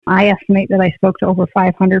I estimate that I spoke to over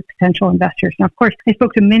 500 potential investors. Now, of course, I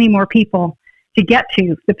spoke to many more people to get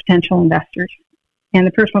to the potential investors. And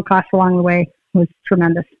the personal cost along the way was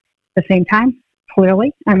tremendous. At the same time,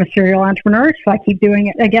 clearly, I'm a serial entrepreneur, so I keep doing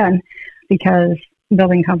it again because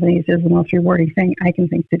building companies is the most rewarding thing I can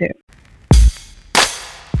think to do.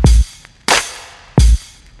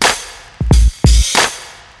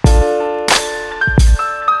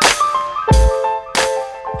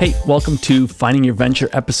 Hey, welcome to Finding Your Venture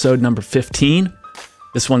episode number 15.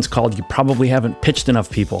 This one's called You Probably Haven't Pitched Enough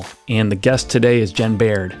People, and the guest today is Jen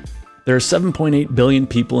Baird. There are 7.8 billion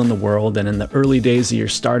people in the world, and in the early days of your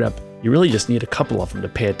startup, you really just need a couple of them to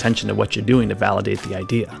pay attention to what you're doing to validate the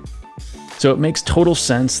idea. So it makes total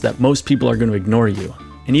sense that most people are going to ignore you.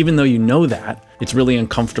 And even though you know that, it's really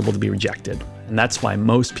uncomfortable to be rejected. And that's why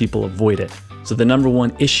most people avoid it. So the number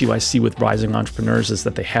one issue I see with rising entrepreneurs is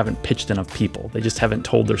that they haven't pitched enough people. They just haven't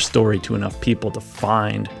told their story to enough people to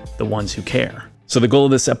find the ones who care. So the goal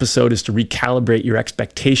of this episode is to recalibrate your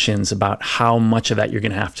expectations about how much of that you're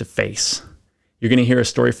going to have to face. You're going to hear a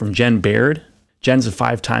story from Jen Baird. Jen's a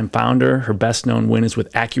 5-time founder. Her best known win is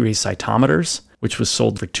with Accuray Cytometers, which was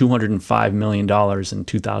sold for $205 million in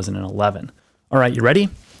 2011. All right, you ready?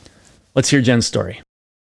 Let's hear Jen's story.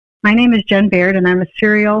 My name is Jen Baird, and I'm a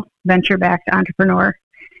serial venture-backed entrepreneur.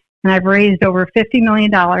 And I've raised over $50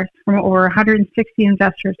 million from over 160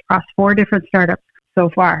 investors across 4 different startups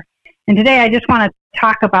so far. And today I just want to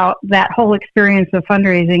talk about that whole experience of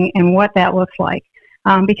fundraising and what that looks like.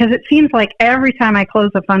 Because it seems like every time I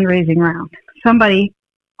close a fundraising round,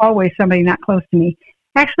 always somebody not close to me,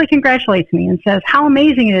 actually congratulates me and says how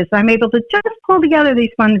amazing it is I'm able to just pull together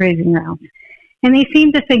these fundraising rounds. And they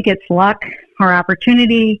seem to think it's luck or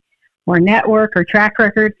opportunity or network or track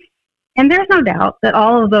record. And there's no doubt that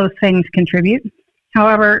all of those things contribute.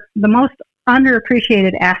 However, the most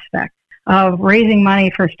underappreciated aspect of raising money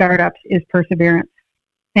for startups is perseverance.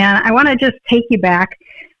 And I want to just take you back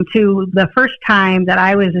to the first time that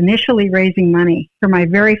I was initially raising money for my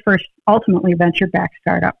very first, ultimately venture-backed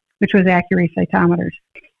startup, which was Accuray Cytometers.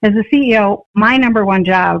 As the CEO, my number one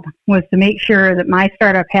job was to make sure that my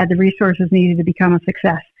startup had the resources needed to become a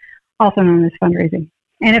success, also known as fundraising.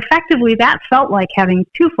 And effectively, that felt like having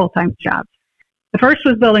 2 full-time jobs. The first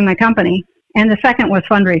was building my company, and the second was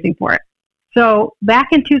fundraising for it. So back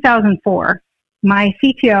in 2004, my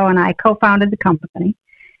CTO and I co-founded the company,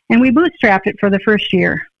 and we bootstrapped it for the first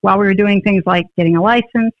year while we were doing things like getting a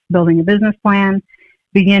license, building a business plan,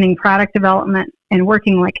 beginning product development, and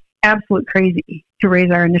working like absolute crazy to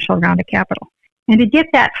raise our initial round of capital. And to get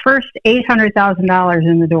that first $800,000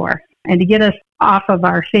 in the door, and to get us off of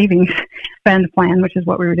our savings spend plan, which is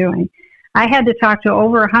what we were doing, I had to talk to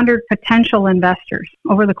over 100 potential investors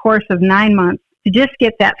over the course of 9 months to just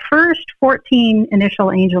get that first 14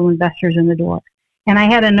 initial angel investors in the door. And I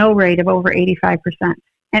had a no rate of over 85%.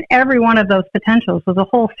 And every one of those potentials was a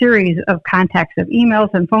whole series of contacts of emails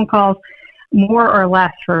and phone calls, more or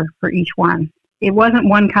less for each one. It wasn't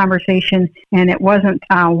one conversation, and it wasn't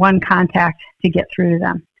one contact to get through to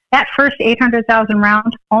them. That first 800,000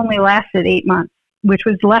 round only lasted 8 months, which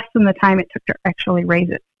was less than the time it took to actually raise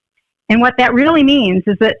it. And what that really means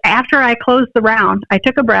is that after I closed the round, I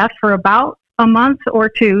took a breath for about a month or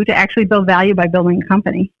 2 to actually build value by building a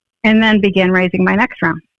company, and then began raising my next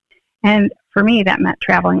round. And for me, that meant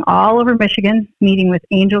traveling all over Michigan, meeting with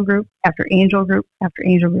angel group after angel group after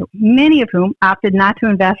angel group, many of whom opted not to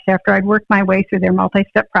invest after I'd worked my way through their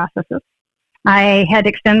multi-step processes. I had to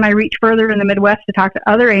extend my reach further in the Midwest to talk to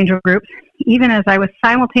other angel groups, even as I was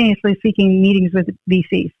simultaneously seeking meetings with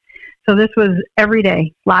VCs. So this was every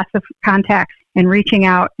day, lots of contacts and reaching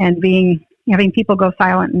out and having people go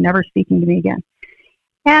silent and never speaking to me again.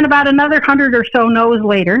 And about another 100 or so no's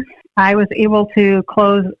later, I was able to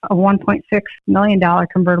close a $1.6 million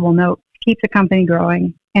convertible note to keep the company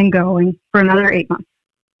growing and going for another 8 months.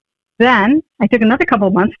 Then I took another couple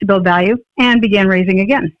of months to build value and began raising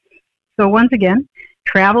again. So once again,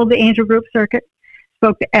 traveled the angel group circuit,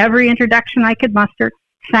 spoke to every introduction I could muster,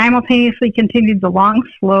 simultaneously continued the long,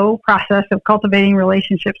 slow process of cultivating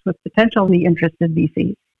relationships with potentially interested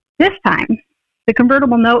VCs. This time, the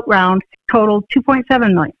convertible note round totaled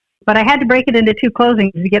 $2.7 million. But I had to break it into 2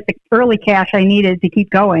 closings to get the early cash I needed to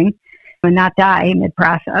keep going and not die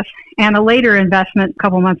mid-process, and a later investment a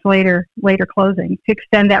couple months later closing to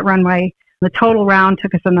extend that runway. The total round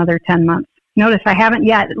took us another 10 months. Notice I haven't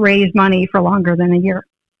yet raised money for longer than a year.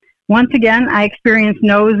 Once again, I experienced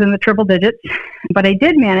no's in the triple digits, but I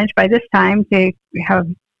did manage by this time to have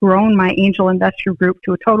grown my angel investor group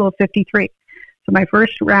to a total of 53. So my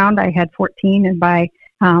first round I had 14, and by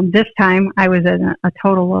this time I was in a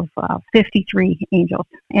total of 53 angels.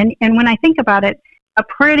 And when I think about it, A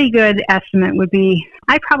pretty good estimate would be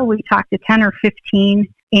I probably talked to 10 or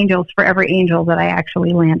 15 angels for every angel that I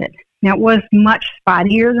actually landed. Now, it was much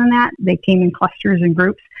spottier than that. They came in clusters and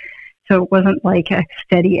groups, so it wasn't like a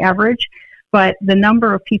steady average. But the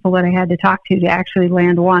number of people that I had to talk to actually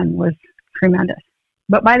land one was tremendous.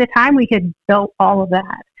 But by the time we had built all of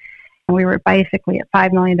that, and we were basically at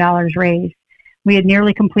 $5 million raised, we had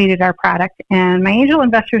nearly completed our product, and my angel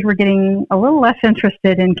investors were getting a little less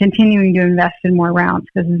interested in continuing to invest in more rounds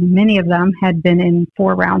because many of them had been in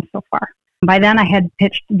 4 rounds so far. By then, I had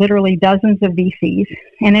pitched literally dozens of VCs,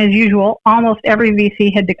 and as usual, almost every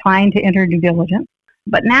VC had declined to enter due diligence.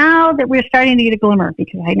 But now that we're starting to get a glimmer,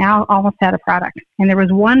 because I now almost had a product, and there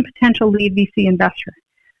was one potential lead VC investor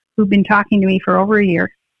who'd been talking to me for over a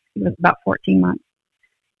year. It was about 14 months.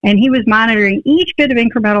 And he was monitoring each bit of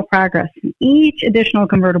incremental progress, each additional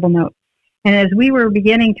convertible note. And as we were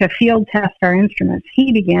beginning to field test our instruments,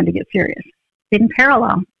 he began to get serious. In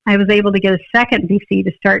parallel, I was able to get a second VC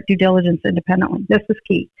to start due diligence independently. This was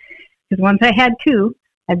key, because once I had 2,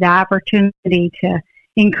 I had the opportunity to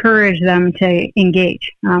encourage them to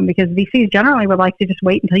engage, because VCs generally would like to just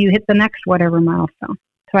wait until you hit the next whatever milestone.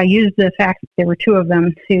 So I used the fact that there were 2 of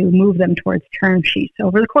them to move them towards term sheets.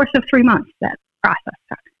 Over the course of 3 months, that process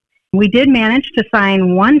took. We did manage to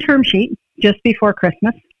sign 1 term sheet just before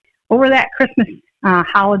Christmas. Over that Christmas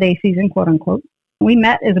holiday season, quote unquote, we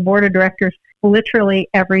met as a board of directors literally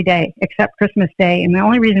every day except Christmas Day. And the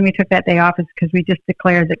only reason we took that day off is because we just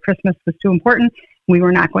declared that Christmas was too important. We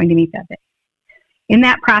were not going to meet that day. In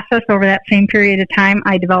that process, over that same period of time,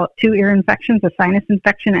 I developed 2 ear infections, a sinus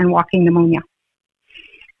infection and walking pneumonia.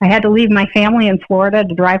 I had to leave my family in Florida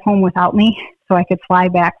to drive home without me so I could fly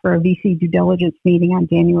back for a VC due diligence meeting on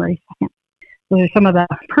January 2nd. So there's some of the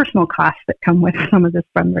personal costs that come with some of this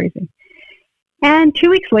fundraising. And 2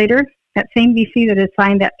 weeks later, that same VC that had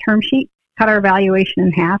signed that term sheet cut our valuation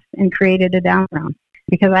in half and created a down round.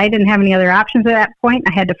 Because I didn't have any other options at that point,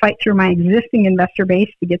 I had to fight through my existing investor base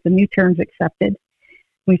to get the new terms accepted.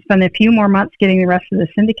 We spent a few more months getting the rest of the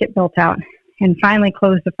syndicate built out and finally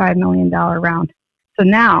closed a $5 million round. So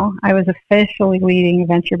now I was officially leading a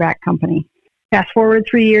venture-backed company. Fast forward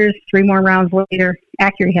 3 years, 3 more rounds later,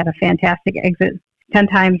 Accuray had a fantastic exit, 10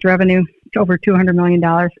 times revenue to over $200 million,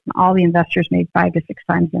 and all the investors made 5 to 6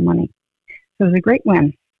 times their money. So it was a great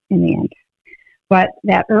win in the end. But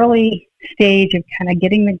that early stage of kind of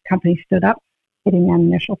getting the company stood up, getting that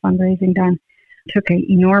initial fundraising done, took an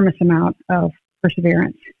enormous amount of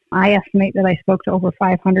perseverance. I estimate that I spoke to over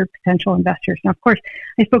 500 potential investors. Now, of course,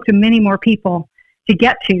 I spoke to many more people to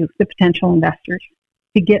get to the potential investors,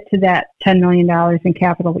 to get to that $10 million in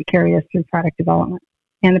capital that carry us through product development.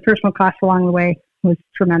 And the personal cost along the way was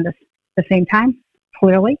tremendous. At the same time,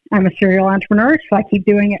 clearly, I'm a serial entrepreneur, so I keep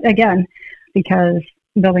doing it again because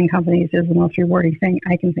building companies is the most rewarding thing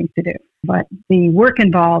I can think to do. But the work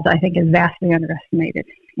involved, I think, is vastly underestimated.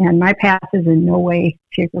 And my path is in no way,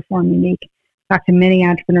 shape, or form unique. I've talked to many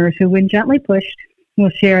entrepreneurs who, when gently pushed, will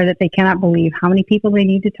share that they cannot believe how many people they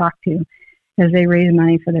need to talk to as they raise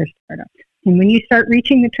money for their startups. And when you start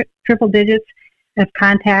reaching the triple digits of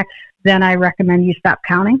contacts, then I recommend you stop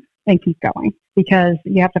counting and keep going, because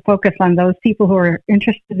you have to focus on those people who are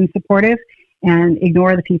interested and supportive and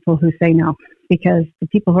ignore the people who say no, because the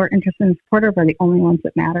people who are interested and supportive are the only ones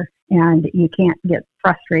that matter, and you can't get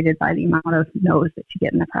frustrated by the amount of no's that you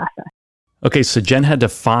get in the process. Okay, so Jen had to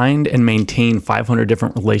find and maintain 500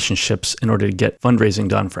 different relationships in order to get fundraising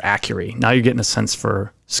done for Accuray. Now you're getting a sense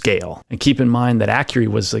for scale. And keep in mind that Accuray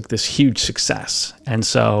was like this huge success. And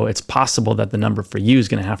so it's possible that the number for you is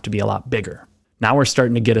going to have to be a lot bigger. Now we're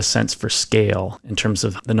starting to get a sense for scale in terms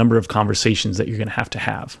of the number of conversations that you're going to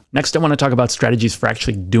have. Next, I want to talk about strategies for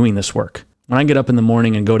actually doing this work. When I get up in the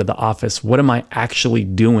morning and go to the office, what am I actually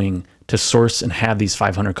doing to source and have these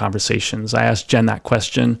 500 conversations? I asked Jen that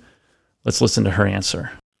question. Let's listen to her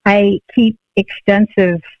answer. I keep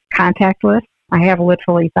extensive contact lists. I have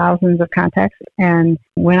literally thousands of contacts. And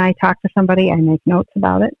when I talk to somebody, I make notes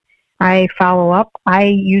about it. I follow up. I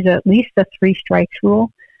use at least a 3 strikes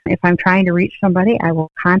rule. If I'm trying to reach somebody, I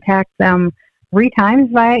will contact them 3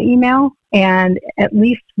 times via email and at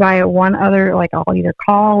least via one other, like I'll either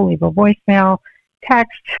call, leave a voicemail,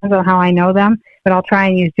 text, depends on how I know them. But I'll try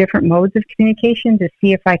and use different modes of communication to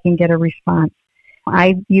see if I can get a response.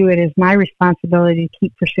 I view it as my responsibility to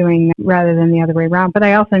keep pursuing rather than the other way around. But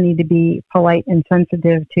I also need to be polite and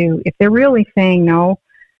sensitive to, if they're really saying no,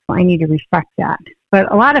 I need to respect that.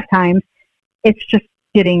 But a lot of times, it's just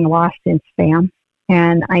getting lost in spam,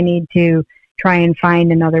 and I need to try and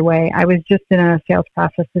find another way. I was just in a sales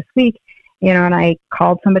process this week, and I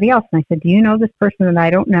called somebody else, and I said, do you know this person that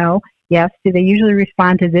I don't know? Yes. Do they usually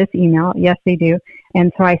respond to this email? Yes, they do.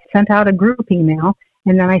 And so I sent out a group email,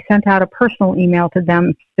 and then I sent out a personal email to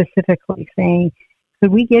them specifically saying,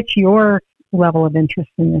 could we get your level of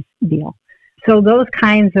interest in this deal? So those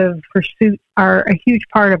kinds of pursuits are a huge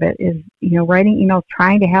part of it is, writing emails,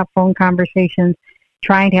 trying to have phone conversations,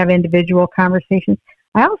 trying to have individual conversations.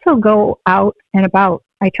 I also go out and about.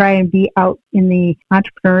 I try and be out in the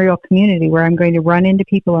entrepreneurial community where I'm going to run into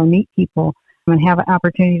people or meet people and have an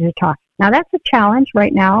opportunity to talk. Now, that's a challenge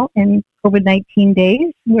right now in COVID-19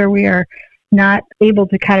 days where we are not able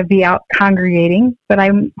to kind of be out congregating, but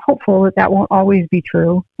I'm hopeful that that won't always be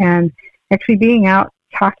true. And actually being out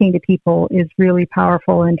talking to people is really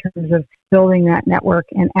powerful in terms of building that network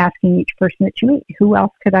and asking each person that you meet, who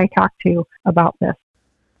else could I talk to about this?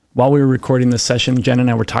 While we were recording this session, Jen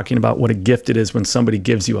and I were talking about what a gift it is when somebody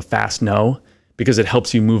gives you a fast no, because it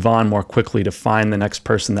helps you move on more quickly to find the next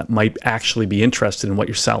person that might actually be interested in what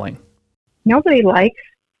you're selling. Nobody likes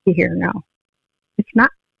to hear no. It's not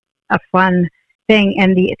a fun thing.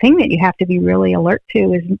 And the thing that you have to be really alert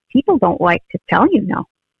to is people don't like to tell you no.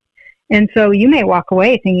 And so you may walk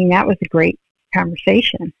away thinking that was a great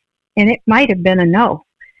conversation, and it might have been a no.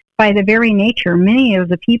 By the very nature, many of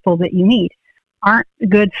the people that you meet aren't a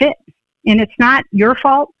good fit. And it's not your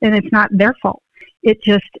fault, and it's not their fault. It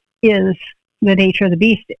just is the nature of the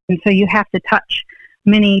beast. And so you have to touch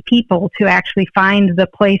many people to actually find the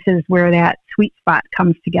places where that sweet spot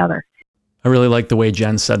comes together. I really like the way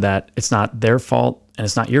Jen said that. It's not their fault, and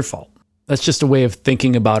it's not your fault. That's just a way of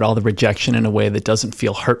thinking about all the rejection in a way that doesn't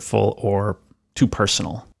feel hurtful or too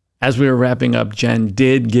personal. As we were wrapping up, Jen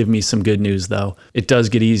did give me some good news, though. It does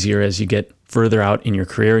get easier as you get further out in your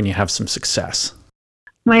career and you have some success.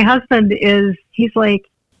 My husband he's like,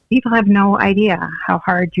 people have no idea how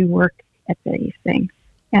hard you work at these things.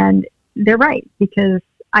 And they're right, because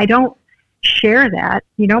I don't share that.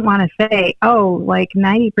 You don't want to say, oh, like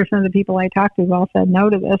 90% of the people I talk to all said no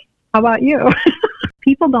to this. How about you?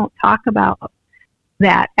 People don't talk about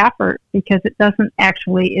that effort because it doesn't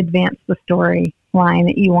actually advance the storyline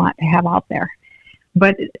that you want to have out there.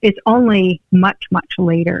 But it's only much, much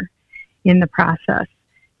later in the process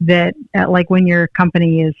that, like when your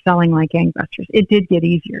company is selling like gangbusters, it did get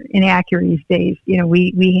easier. In Accuri's days,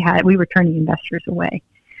 we were turning investors away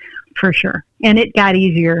for sure. And it got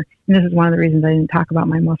easier. And this is one of the reasons I didn't talk about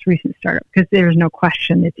my most recent startup, because there's no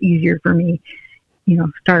question it's easier for me,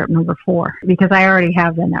 startup number 4, because I already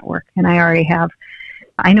have the network and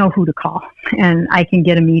I know who to call and I can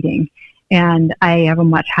get a meeting, and I have a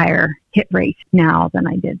much higher hit rate now than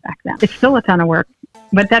I did back then. It's still a ton of work,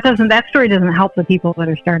 but that story doesn't help the people that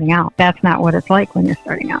are starting out. That's not what it's like when you're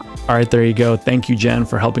starting out. All right, there you go. Thank you, Jen,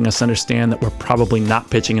 for helping us understand that we're probably not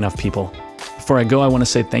pitching enough people. Before I go, I want to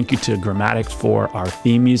say thank you to Grammatic for our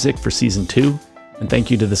theme music for season 2. And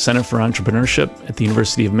thank you to the Center for Entrepreneurship at the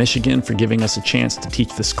University of Michigan for giving us a chance to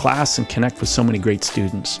teach this class and connect with so many great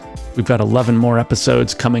students. We've got 11 more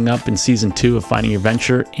episodes coming up in season 2 of Finding Your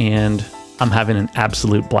Venture, and I'm having an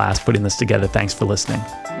absolute blast putting this together. Thanks for listening.